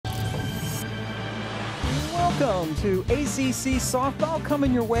Welcome to ACC Softball,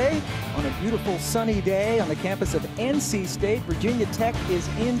 coming your way on a beautiful sunny day on the campus of NC State. Virginia Tech is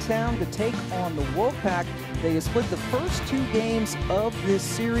in town to take on the Wolfpack. They have split the first two games of this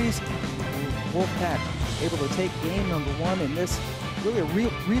series. Wolfpack able to take game number one in this really a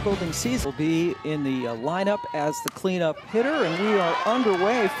rebuilding season. Will be in the lineup as the cleanup hitter, and we are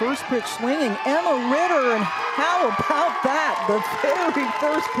underway. First pitch swinging, Emma Ritter, and how about that? The very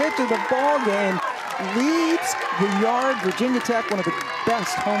first pitch of the ball game leads the yard. Virginia Tech, one of the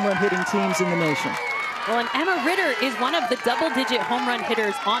best home run hitting teams in the nation. Well, and Emma Ritter is one of the double-digit home run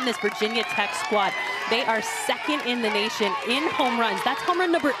hitters on this Virginia Tech squad. They are second in the nation in home runs. That's home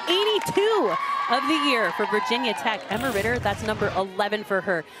run number 82 of the year for Virginia Tech. Emma Ritter, that's number 11 for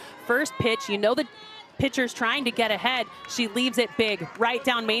her. First pitch, you know the pitcher's trying to get ahead. She leaves it big right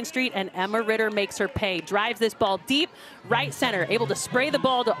down Main Street, and Emma Ritter makes her pay. Drives this ball deep, right center, able to spray the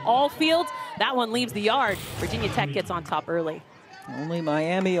ball to all fields. That one leaves the yard. Virginia Tech gets on top early. Only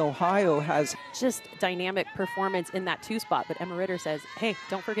Miami, Ohio has just dynamic performance in that two spot, but Emma Ritter says, hey,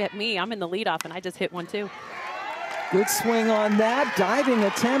 don't forget me. I'm in the leadoff, and I just hit one too. Good swing on that. Diving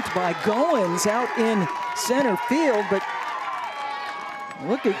attempt by Goins out in center field, but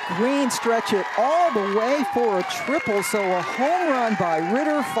look at Green stretch it all the way for a triple. So a home run by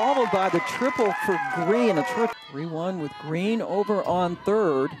Ritter, followed by the triple for Green. A triple. 3-1 with Green over on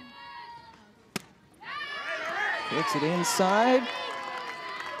third. Takes it inside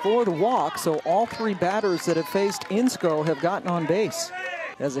for the walk. So all three batters that have faced Insco have gotten on base.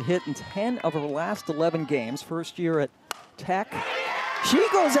 Has a hit in 10 of her last 11 games. First year at Tech. She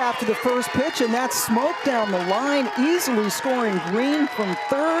goes after the first pitch, and that's smoke down the line, easily scoring Green from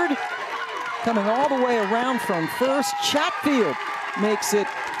third. Coming all the way around from first. Chatfield makes it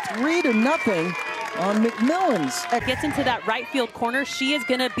 3-0 on McMillan's. Gets into that right field corner. She is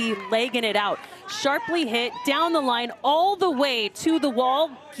gonna be legging it out. Sharply hit down the line all the way to the wall.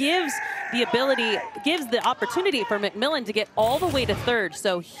 Gives the opportunity for McMillan to get all the way to third.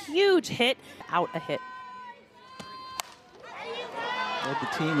 So huge hit, out a hit. Led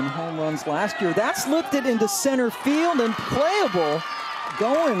the team in home runs last year. That's lifted into center field and playable.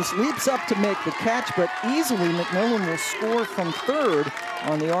 Goins leaps up to make the catch, but easily McMillan will score from third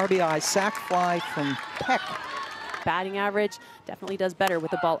on the RBI sac fly from Peck. Batting average definitely does better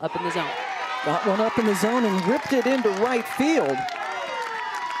with the ball up in the zone. Got one up in the zone and ripped it into right field.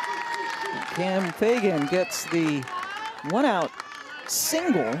 Cam Fagan gets the one-out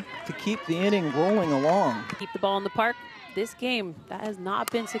single to keep the inning rolling along. Keep the ball in the park. This game, that has not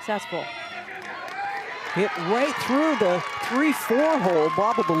been successful. Hit right through the 3-4 hole,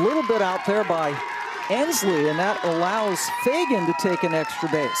 bobbled a little bit out there by Ensley, and that allows Fagan to take an extra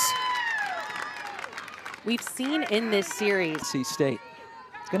base. We've seen in this series. NC State.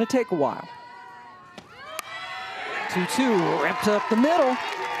 It's going to take a while. 2-2, ripped up the middle.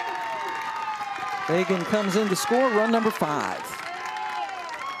 Fagan comes in to score, run number 5.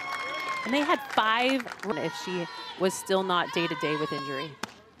 And they had 5 if she was still not day-to-day with injury.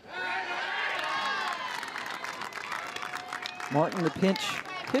 Martin, the pinch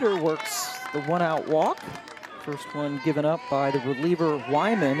hitter, works the one-out walk. First one given up by the reliever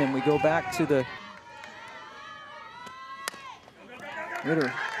Wyman, and we go back to the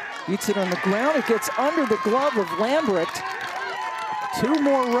Ritter. Beats it on the ground. It gets under the glove of Lambrecht. 2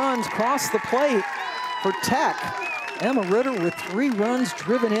 more runs cross the plate for Tech. Emma Ritter with 3 runs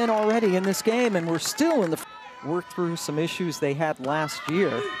driven in already in this game, and we're still in the work through some issues they had last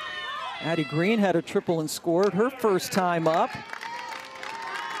year. Addie Green had a triple and scored her first time up.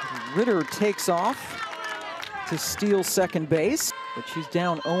 Ritter takes off to steal second base, but she's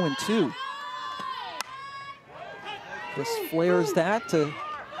down 0-2. Just flares that to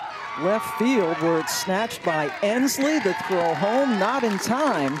left field where it's snatched by Ensley. The throw home, not in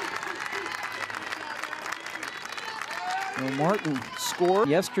time. Well, Martin scored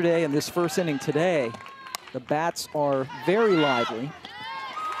yesterday in this first inning today. The bats are very lively.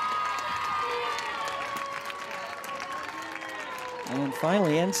 And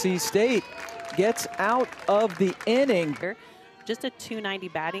finally, NC State gets out of the inning. Just a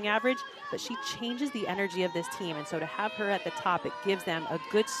 .290 batting average, but she changes the energy of this team. And so to have her at the top, it gives them a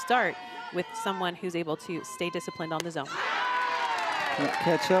good start with someone who's able to stay disciplined on the zone. Can't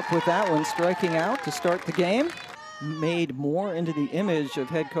catch up with that one, striking out to start the game. Made more into the image of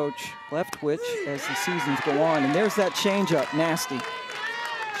head coach Leftwich as the seasons go on. And there's that changeup, nasty.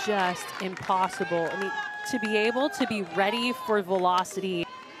 Just impossible. I mean, to be able to be ready for velocity.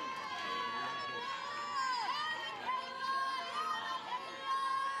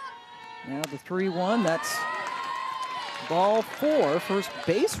 Now the 3-1, that's ball 4, first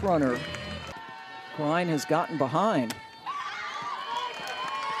base runner Klein has gotten behind.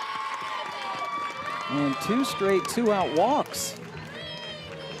 And 2 straight 2-out walks.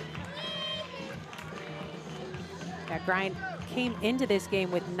 Yeah, Grind came into this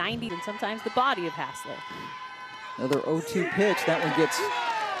game with 90 and sometimes the body of Hassler. Another 0-2 pitch. That one gets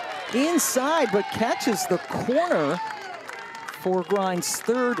inside but catches the corner for Grind's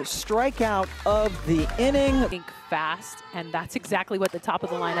 3rd strikeout of the inning. Think fast, and that's exactly what the top of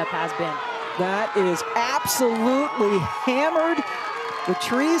the lineup has been. That is absolutely hammered. The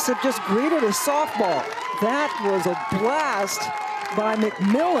trees have just greeted a softball. That was a blast by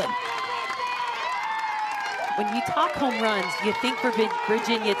McMillan. When you talk home runs, you think for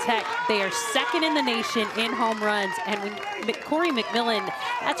Virginia Tech, they are 2nd in the nation in home runs. And when Corey McMillan,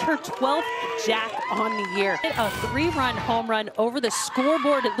 that's her 12th jack on the year. A 3-run home run over the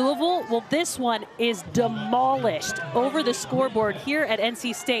scoreboard at Louisville. Well, this one is demolished over the scoreboard here at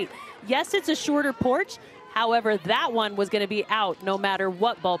NC State. Yes, it's a shorter porch. However, that one was going to be out no matter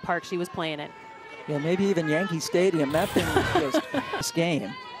what ballpark she was playing in. Yeah, maybe even Yankee Stadium. That thing was just this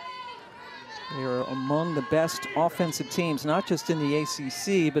game. They are among the best offensive teams, not just in the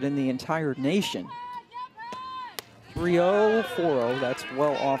ACC, but in the entire nation. 3-0, 4-0. That's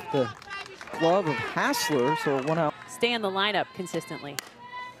well off the glove of Hassler, so a 1-out. Stay in the lineup consistently.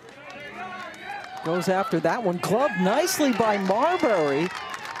 Goes after that one. Gloved nicely by Marbury.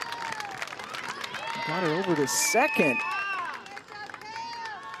 Got it over to second.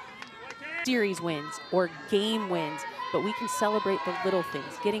 Series wins or game wins, but we can celebrate the little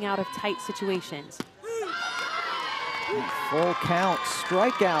things, getting out of tight situations. Full count,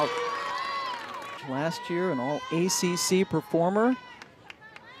 strikeout. Last year, an all-ACC performer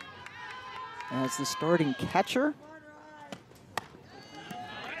as the starting catcher.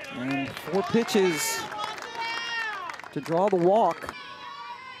 And 4 pitches to draw the walk.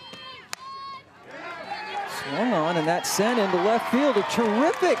 Swung on, and that sent into left field. A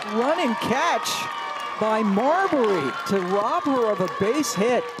terrific running catch by Marbury to rob her of a base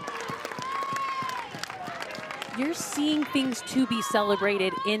hit. You're seeing things to be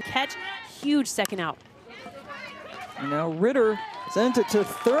celebrated in catch. Huge second out. And now Ritter sent it to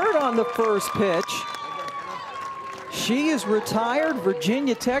 3rd on the first pitch. She is retired.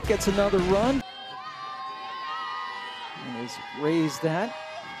 Virginia Tech gets another run. And has raised that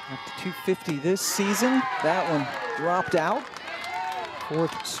up to 250 this season. That one dropped out. 4th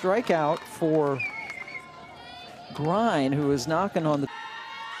strikeout for Grind, who is knocking on the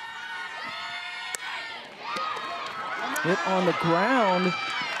hit on the ground,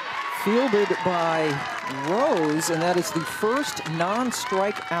 fielded by Rose, and that is the first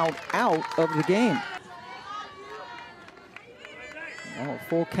non-strikeout out of the game. Now a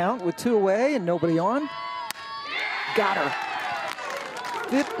full count with 2 away and nobody on. Got her.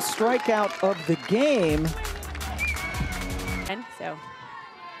 5th strikeout of the game. And so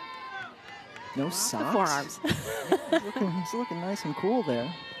no socks. the forearms. He's looking nice and cool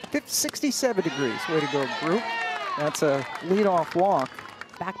there. 67 degrees. Way to go, group. That's a leadoff walk.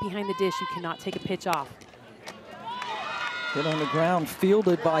 Back behind the dish, you cannot take a pitch off. Hit on the ground,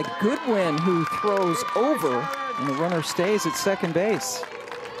 fielded by Goodwin, who throws over, and the runner stays at second base.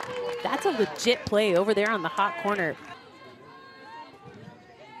 That's a legit play over there on the hot corner.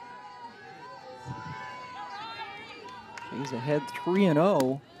 She's ahead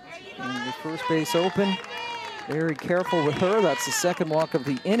 3-0. And the first base open. Very careful with her. That's the 2nd walk of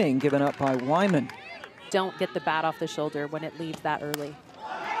the inning given up by Wyman. Don't get the bat off the shoulder when it leaves that early.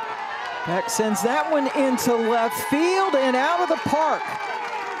 Peck sends that one into left field and out of the park.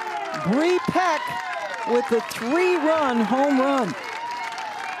 Bree Peck with the 3-run home run.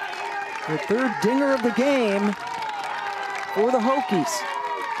 The 3rd dinger of the game for the Hokies.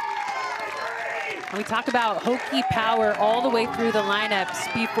 We talk about Hokie power all the way through the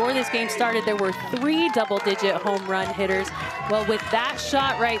lineups. Before this game started, there were 3 double-digit home run hitters. Well, with that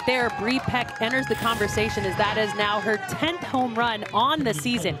shot right there, Bree Peck enters the conversation as that is now her 10th home run on the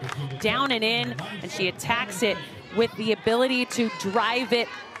season. Down and in, and she attacks it with the ability to drive it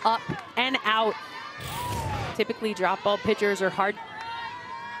up and out. Typically, drop ball pitchers are hard.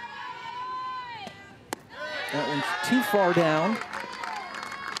 That one's too far down.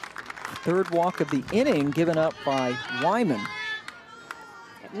 3rd walk of the inning given up by Wyman.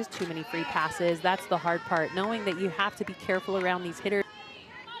 Just too many free passes. That's the hard part, knowing that you have to be careful around these hitters.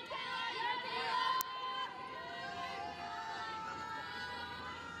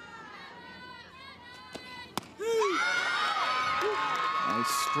 Nice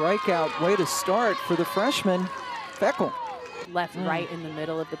strikeout way to start for the freshman, Feckel. Left, right in the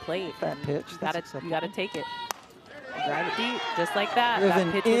middle of the plate. That pitch. You gotta take it. Drive it deep, just like that. Driven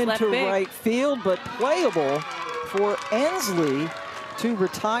That pitch was left into big. right field, but playable for Ensley to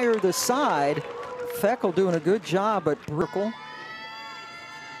retire the side. Feckle doing a good job at Brickle.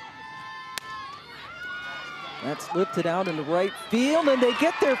 That's lifted out into right field, and they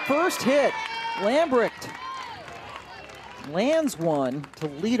get their first hit. Lambrecht lands one to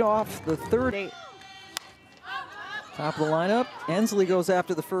lead off the third. Top of the lineup, Ensley goes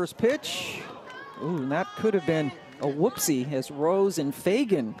after the first pitch. Ooh, and that could have been a whoopsie as Rose and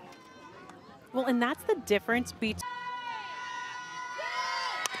Fagan. Well, and that's the difference between.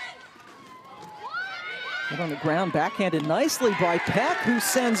 Hit on the ground, backhanded nicely by Peck, who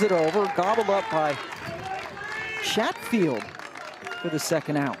sends it over, gobbled up by Chatfield for the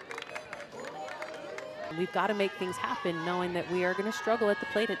second out. We've got to make things happen knowing that we are going to struggle at the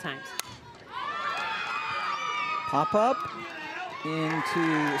plate at times. Pop up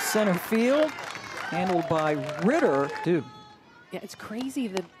into center field, handled by Ritter. Dude. Yeah, it's crazy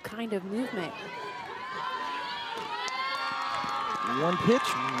the kind of movement. One pitch,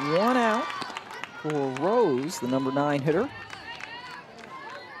 one out for Rose, the number 9 hitter.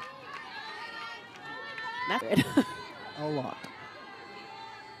 That's it. A lot.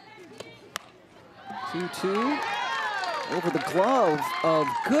 2-2 over the glove of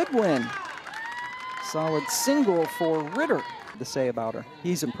Goodwin. Solid single for Ritter to say about her.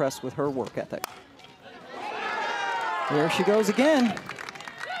 He's impressed with her work ethic. There she goes again.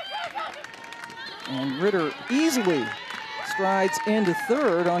 And Ritter easily strides into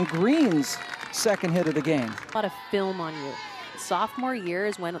third on Green's second hit of the game. A lot of film on you. Sophomore year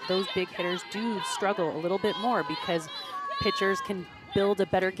is when those big hitters do struggle a little bit more because pitchers can build a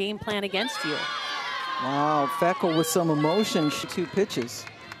better game plan against you. Wow, Feckle with some emotion, 2 pitches.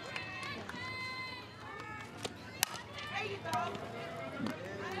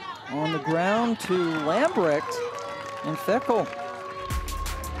 On the ground to Lambrecht, and Feckle.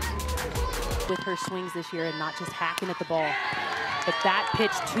 With her swings this year and not just hacking at the ball. But that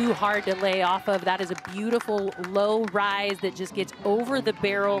pitch too hard to lay off of. That is a beautiful low rise that just gets over the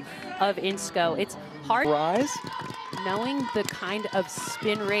barrel of Insco. It's hard. Rise. Knowing the kind of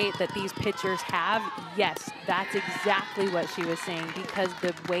spin rate that these pitchers have, yes, that's exactly what she was saying, because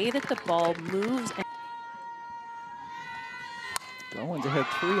the way that the ball moves. Goins ahead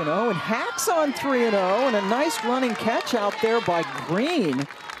 3-0 and hacks on 3-0, and a nice running catch out there by Green.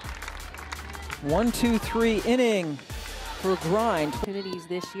 1-2-3 inning for Grind. Opportunities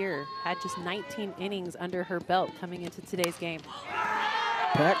this year, had just 19 innings under her belt coming into today's game.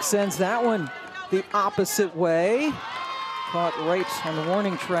 Peck sends that one the opposite way. Caught right on the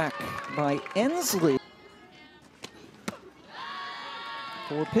warning track by Ensley.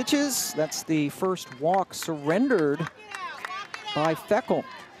 4 pitches, that's the first walk surrendered by Feckle.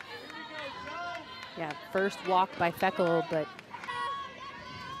 Yeah, first walk by Feckle, but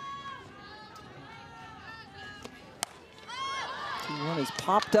 2-1 is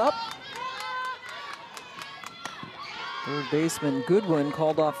popped up. Third baseman Goodwin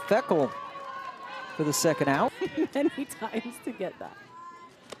called off Feckle for the second out. many times to get that.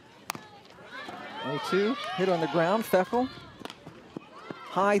 0-2, hit on the ground, Feckle.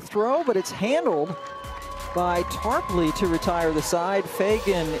 High throw, but it's handled by Tarpley to retire the side.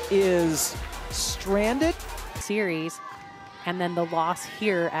 Fagan is stranded. Series, and then the loss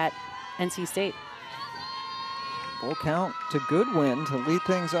here at NC State. Full count to Goodwin to lead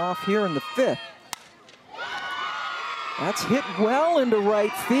things off here in the 5th. That's hit well into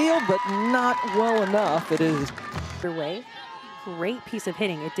right field, but not well enough. It is. Way. Great piece of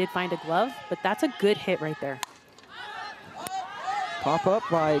hitting. It did find a glove, but that's a good hit right there. Pop up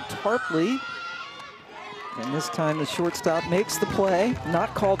by Tarpley. And this time the shortstop makes the play,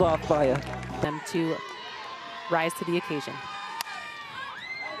 not called off by them to rise to the occasion.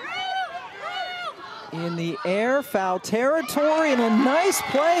 In the air, foul territory, and a nice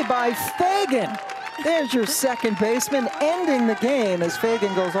play by Fagan. There's your second baseman ending the game as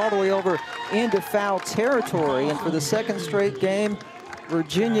Fagan goes all the way over into foul territory. And for the second straight game,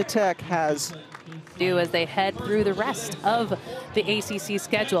 Virginia Tech has do as they head through the rest of the ACC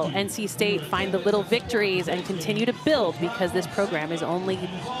schedule. NC State find the little victories and continue to build because this program is only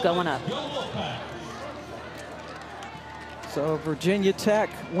going up. So Virginia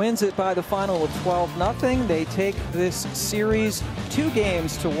Tech wins it by the final of 12-0. They take this series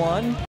 2-1.